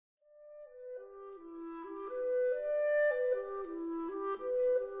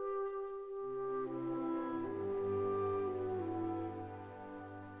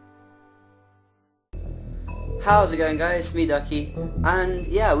How's it going, guys? It's me, Duckie, and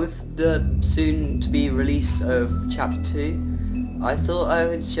yeah, with the soon-to-be release of Chapter 2, I thought I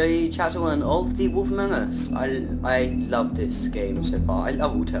would show you Chapter 1 of The Wolf Among Us. I love this game so far. I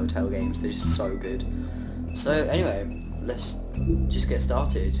love all Telltale games, they're just so good. So anyway, let's just get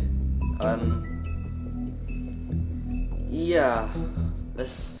started. Yeah,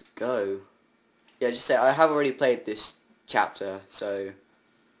 let's go. Yeah, just say, I have already played this chapter, so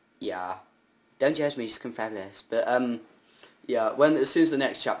yeah. Don't judge me, just confirm this. But yeah, as soon as the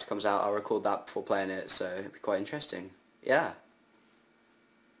next chapter comes out, I'll record that before playing it, so it'll be quite interesting. Yeah.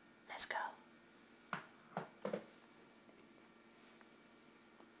 Let's go.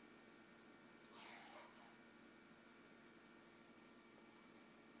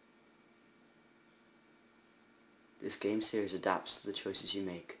 This game series adapts to the choices you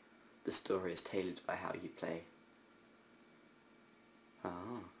make. The story is tailored by how you play. Ah.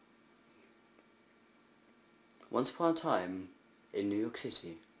 Once upon a time, in New York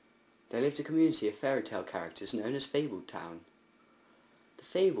City, there lived a community of fairy tale characters known as Fabled Town. The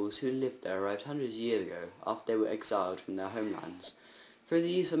Fables who lived there arrived hundreds of years ago after they were exiled from their homelands. Through the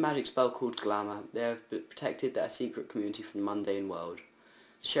use of a magic spell called Glamour, they have protected their secret community from the mundane world.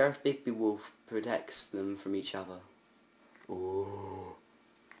 Sheriff Bigby Wolf protects them from each other. Ooh.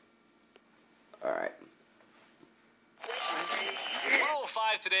 Alright.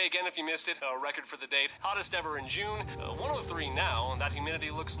 105 today again if you missed it. A record for the date. Hottest ever in June. 103 now. That humidity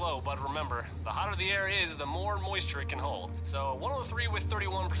looks low, but remember, the hotter the air is, the more moisture it can hold. So 103 with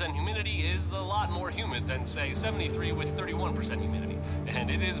 31% humidity is a lot more humid than, say, 73 with 31% humidity. And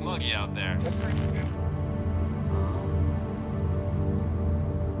it is muggy out there.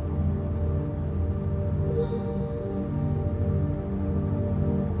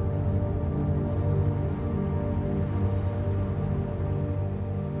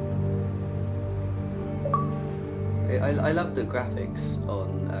 I love the graphics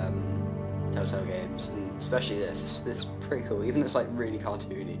on Telltale games, and especially this. This is pretty cool. Even though it's like really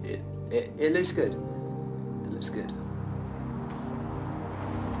cartoony, it looks good. It looks good.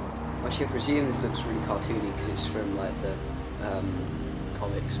 Actually, I presume this looks really cartoony because it's from like the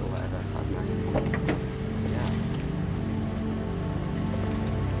comics or whatever. I don't know. Yeah.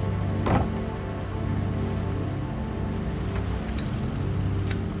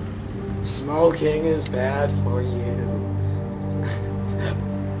 Smoking is bad for you.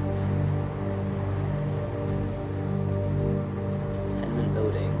 Tenement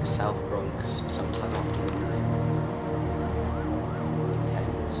building, South Bronx, sometime after midnight.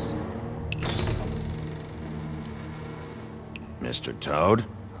 Intense. Mr. Toad?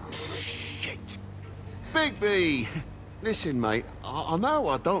 Shit. Bigby! Listen, mate, I know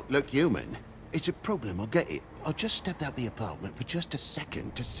I don't look human. It's a problem, I get it. I just stepped out the apartment for just a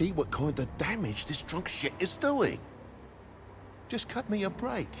second to see what kind of damage this drunk shit is doing. Just cut me a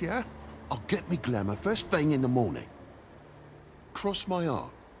break, yeah? I'll get me Glamour first thing in the morning. Cross my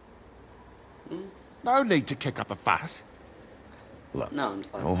heart. No need to kick up a fuss. Look, No, I'm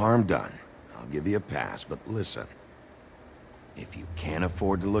fine. no harm done. I'll give you a pass, but listen. If you can't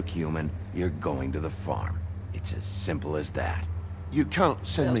afford to look human, you're going to the farm. It's as simple as that. You can't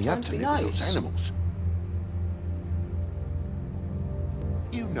send me Trying up to to be live with nice. those animals.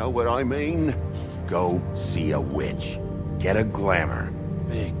 You know what I mean? Go see a witch. Get a Glamour.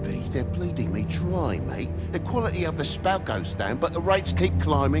 Bigby, they're bleeding me dry, mate. The quality of the spout goes down, but the rates keep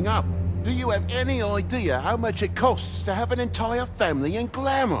climbing up. Do you have any idea how much it costs to have an entire family in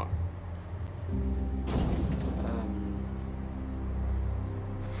Glamour?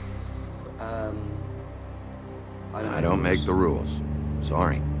 I don't make the rules.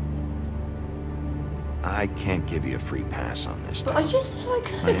 Sorry. I can't give you a free pass on this But time. I just said I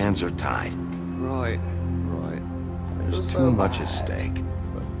could. My hands are tied. Right. There's Feels too so much at bad. stake.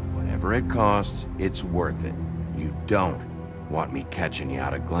 But whatever it costs, it's worth it. You don't want me catching you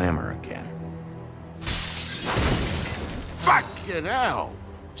out of Glamour again. Fucking hell!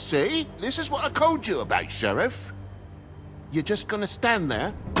 See? This is what I told you about, Sheriff. You're just gonna stand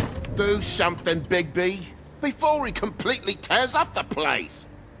there? Do something, Bigby, before he completely tears up the place!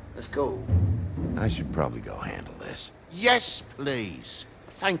 Let's go. I should probably go handle this. Yes, please.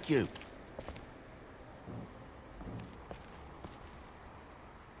 Thank you.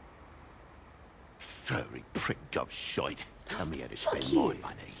 Furry prick gobshite. Tell me how to spend my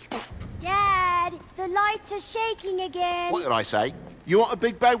money. Dad, the lights are shaking again. What did I say? You want a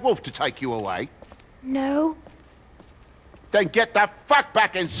big bad wolf to take you away? No. Then get the fuck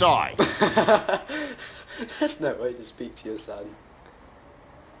back inside! That's no way to speak to your son.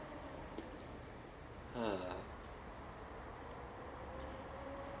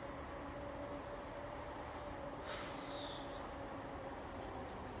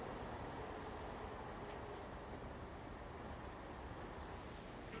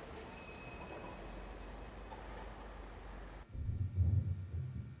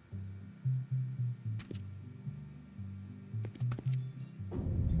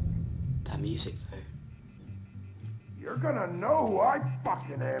 that music though. You're gonna know who I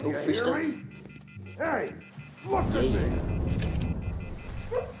fucking am, you free hear stuff. me? Hey, look at Yeah. me!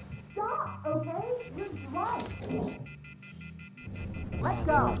 Stop, okay? You're drunk. Wow,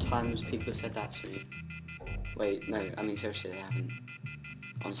 the amount of times people have said that to me. Wait, no, I mean seriously, they haven't.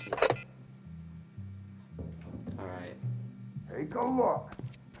 Honestly. Alright. Take a look.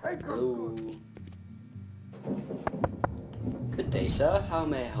 Take a Hello. look. Good day, sir. How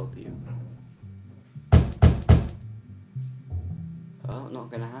may I help you? Oh, not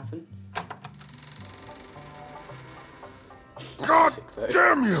gonna happen. God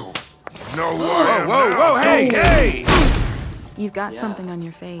damn you! No way! Whoa, hey, hey! You've got Yeah. something on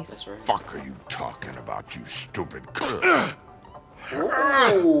your face. That's right. Fuck are you talking about, you stupid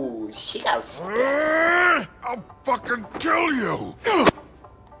Oh, she goes. Yes. I'll fucking kill you!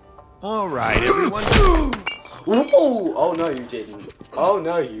 All right, everyone. Ooh, oh no, you didn't. Oh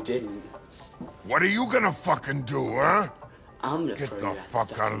no, you didn't. What are you gonna fucking do, huh? I'm gonna Get throw the you at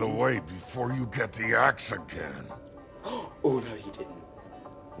fuck out of the fucking- way before you get the axe again. Oh no, you didn't.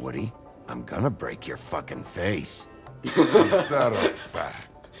 Woody, I'm gonna break your fucking face. Is that a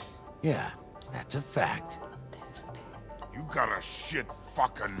fact? Yeah, that's a fact. That's bad. You got a shit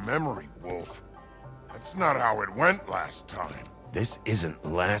fucking memory, Wolf. That's not how it went last time. This isn't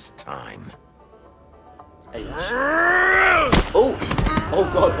last time. Hey, oh! Oh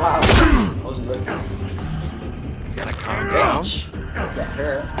god, wow. I wasn't looking. You gotta calm down. Bitch. Get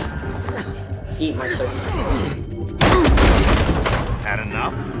her. Eat my soul. Had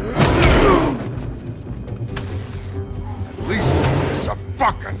enough? At least make this a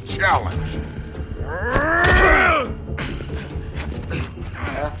fucking challenge.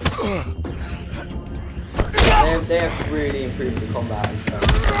 They have really improved the combat and stuff.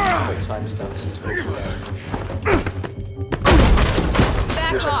 Quick time stuff since Walking Dead.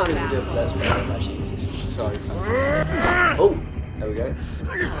 Which I probably would do a Let's Play of actually, because it's so fantastic. Oh! There we go.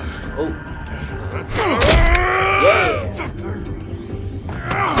 Oh! Yeah!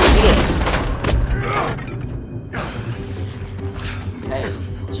 Hey,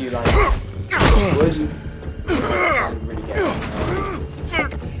 do you like wood? That sounded really good.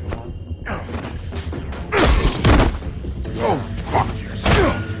 Go fuck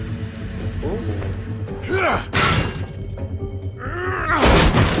yourself.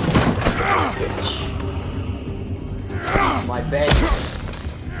 Bitch. It's my bed.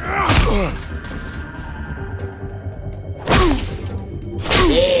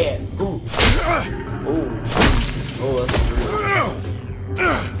 Yeah! Ooh! Ooh! Oh, that's brutal.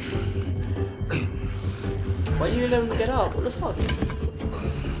 Why do you let him get up? What the fuck?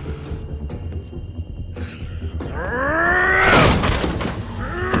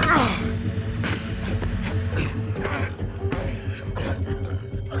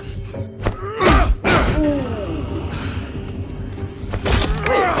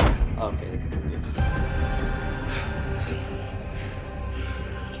 Okay.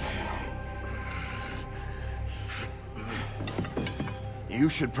 You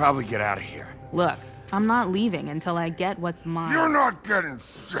should probably get out of here. Look, I'm not leaving until I get what's mine. You're not getting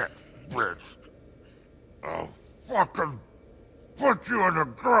shit, bitch. I'll fucking put you on the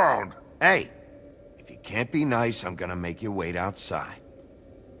ground. Hey, if you can't be nice, I'm gonna make you wait outside.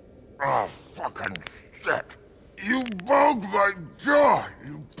 Oh, fucking shit. You bugged my jaw,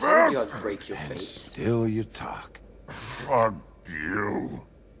 you You bastard. gotta break your face. Still you talk. Fuck you.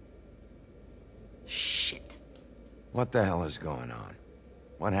 Shit. What the hell is going on?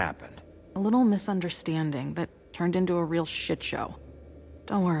 What happened? A little misunderstanding that turned into a real shit show.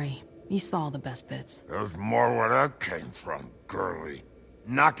 Don't worry, you saw the best bits. There's more where that came from, girly.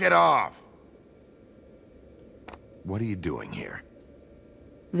 Knock it off! What are you doing here?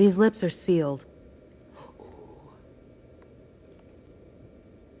 These lips are sealed.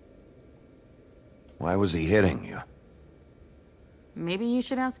 Why was he hitting you? Maybe you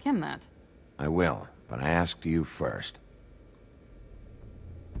should ask him that. I will, but I asked you first.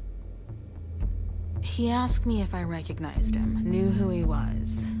 He asked me if I recognized him, knew who he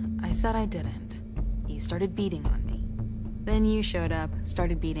was. I said I didn't. He started beating on me. Then you showed up,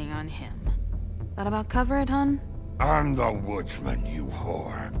 started beating on him. That about cover it, hun? I'm the woodsman, you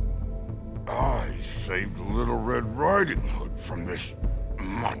whore. I saved Little Red Riding Hood from this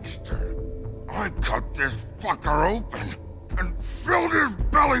monster. I cut this fucker open and filled his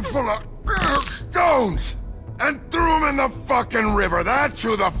belly full of stones and threw him in the fucking river. That's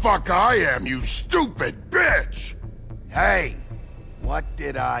who the fuck I am, you stupid bitch! Hey, what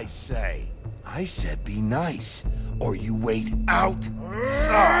did I say? I said be nice, or you wait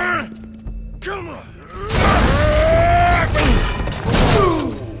outside. Come on!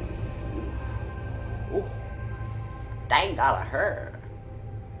 out of her.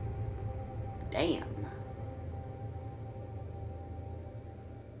 Damn.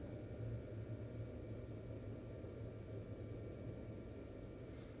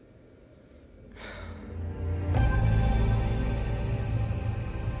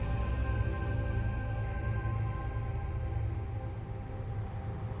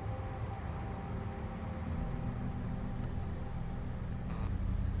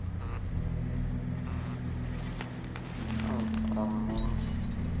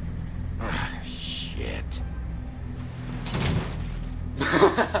 Shit.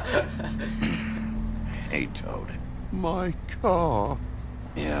 Hey, Toad. My car.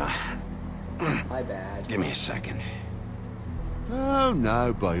 Yeah. My bad. Give me a second. Oh,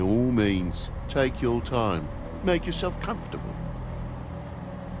 no, by all means. Take your time. Make yourself comfortable.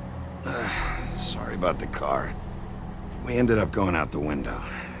 Sorry about the car. We ended up going out the window.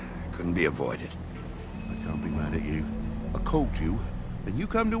 Couldn't be avoided. I can't be mad at you. I called you, and you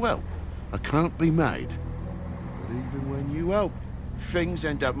come to help. I can't be mad. But even when you help, things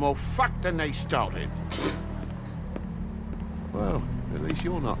end up more fucked than they started. Well, at least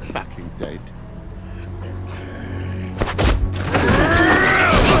you're not fucking dead.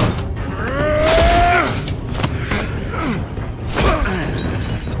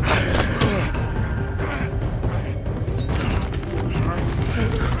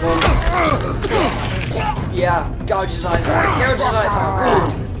 Yeah, gouge his eyes out. Gouge his eyes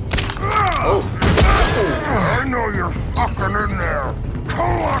out. Oh. I know you're fucking in there.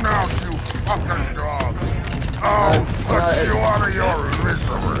 Come on out, you fucking dog. I'll put you out of your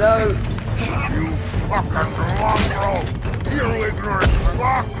misery. No. You fucking mongrel. You ignorant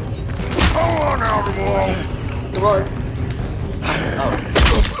fuck. Come on out, Wall. Come on. Oh.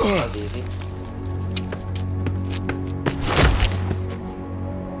 That was easy.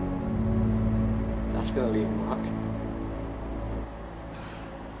 That's gonna leave a mark.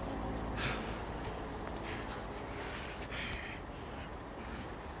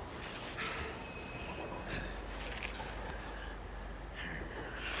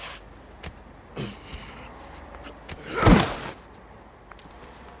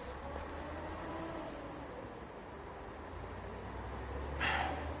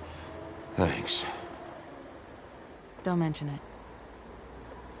 Thanks. Don't mention it.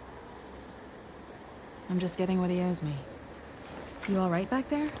 I'm just getting what he owes me. You all right back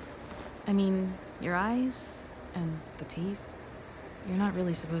there? I mean, your eyes and the teeth? You're not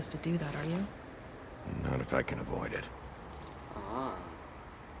really supposed to do that, are you? Not if I can avoid it. Ah.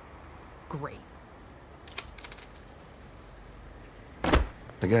 Great.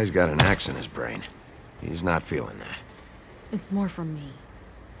 The guy's got an axe in his brain. He's not feeling that. It's more from me.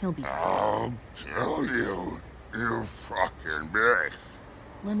 He'll be fine. I'll kill you, you fucking bitch.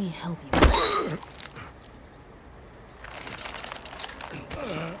 Let me help you.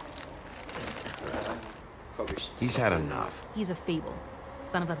 Probably should. He's had enough. He's a fable.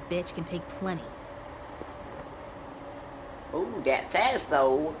 Son of a bitch can take plenty. Oh, that says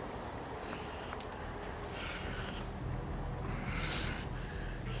though.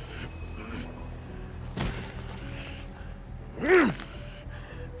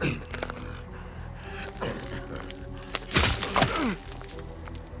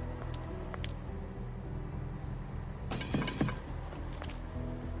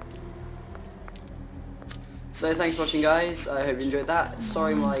 So thanks for watching, guys. I hope you enjoyed that.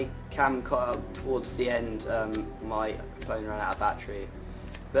 Sorry my cam cut out towards the end. My phone ran out of battery.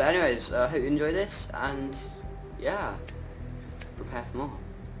 But anyways, I hope you enjoyed this, and yeah, prepare for more.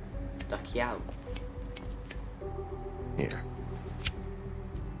 Duckie out. Here.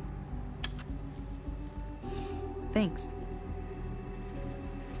 Thanks.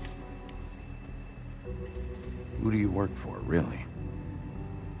 Who do you work for, really?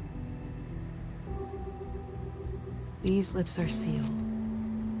 These lips are sealed.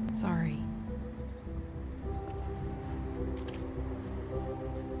 Sorry.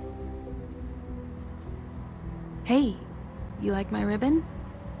 Hey, you like my ribbon?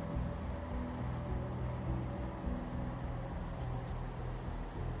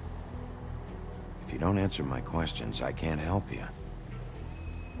 If you don't answer my questions, I can't help you.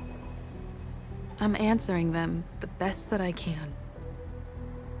 I'm answering them the best that I can.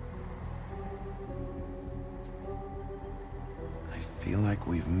 I feel like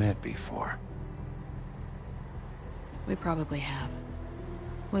we've met before. We probably have.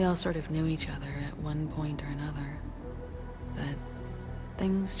 We all sort of knew each other at one point or another. But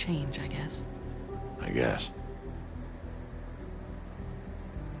things change, I guess. I guess.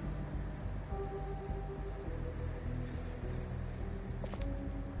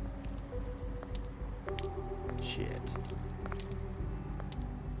 Shit.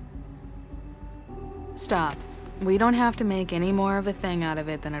 stop. We don't have to make any more of a thing out of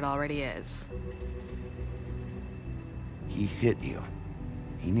it than it already is. He hit you.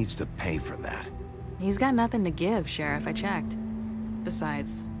 He needs to pay for that. He's got nothing to give, Sheriff, I checked.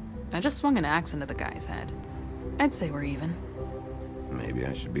 Besides, I just swung an axe into the guy's head. I'd say we're even. Maybe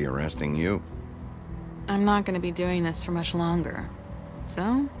I should be arresting you. I'm not gonna be doing this for much longer.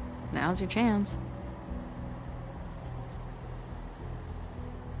 So, now's your chance.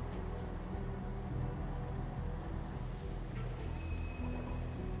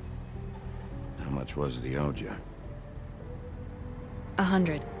 How much was it he owed you?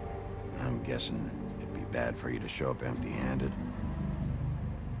 100. I'm guessing it'd be bad for you to show up empty-handed.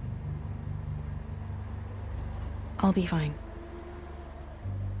 I'll be fine.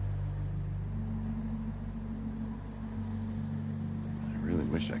 I really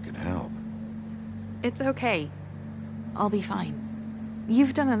wish I could help. It's okay. I'll be fine.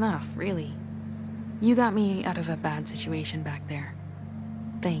 You've done enough, really. You got me out of a bad situation back there.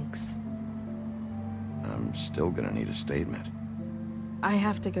 Thanks. I'm still gonna need a statement. I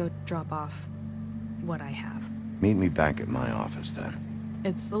have to go drop off what I have. Meet me back at my office then.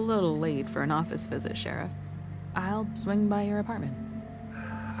 It's a little late for an office visit, Sheriff. I'll swing by your apartment.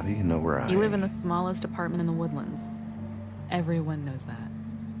 How do you know where I... You live in the smallest apartment in the Woodlands. Everyone knows that.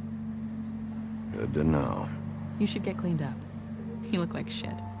 Good to know. You should get cleaned up. You look like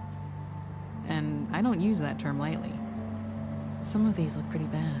shit. And I don't use that term lightly. Some of these look pretty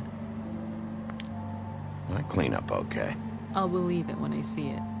bad. I clean up okay. I'll believe it when I see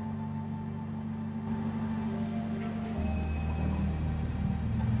it.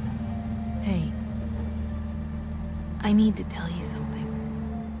 Hey. I need to tell you something.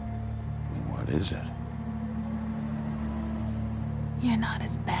 What is it? You're not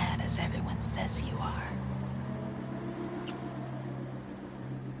as bad as everyone says you are.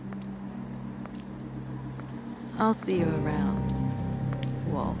 I'll see you around,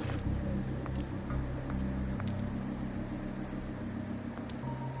 Wolf.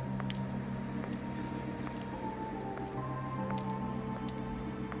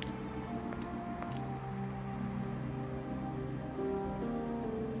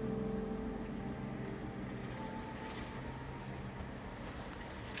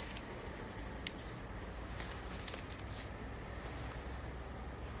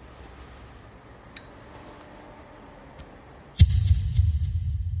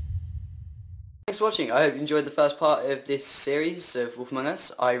 Thanks for watching. I hope you enjoyed the first part of this series of Wolf Among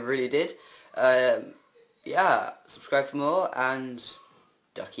Us. I really did. Yeah, subscribe for more, and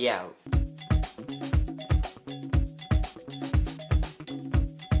Duckie out.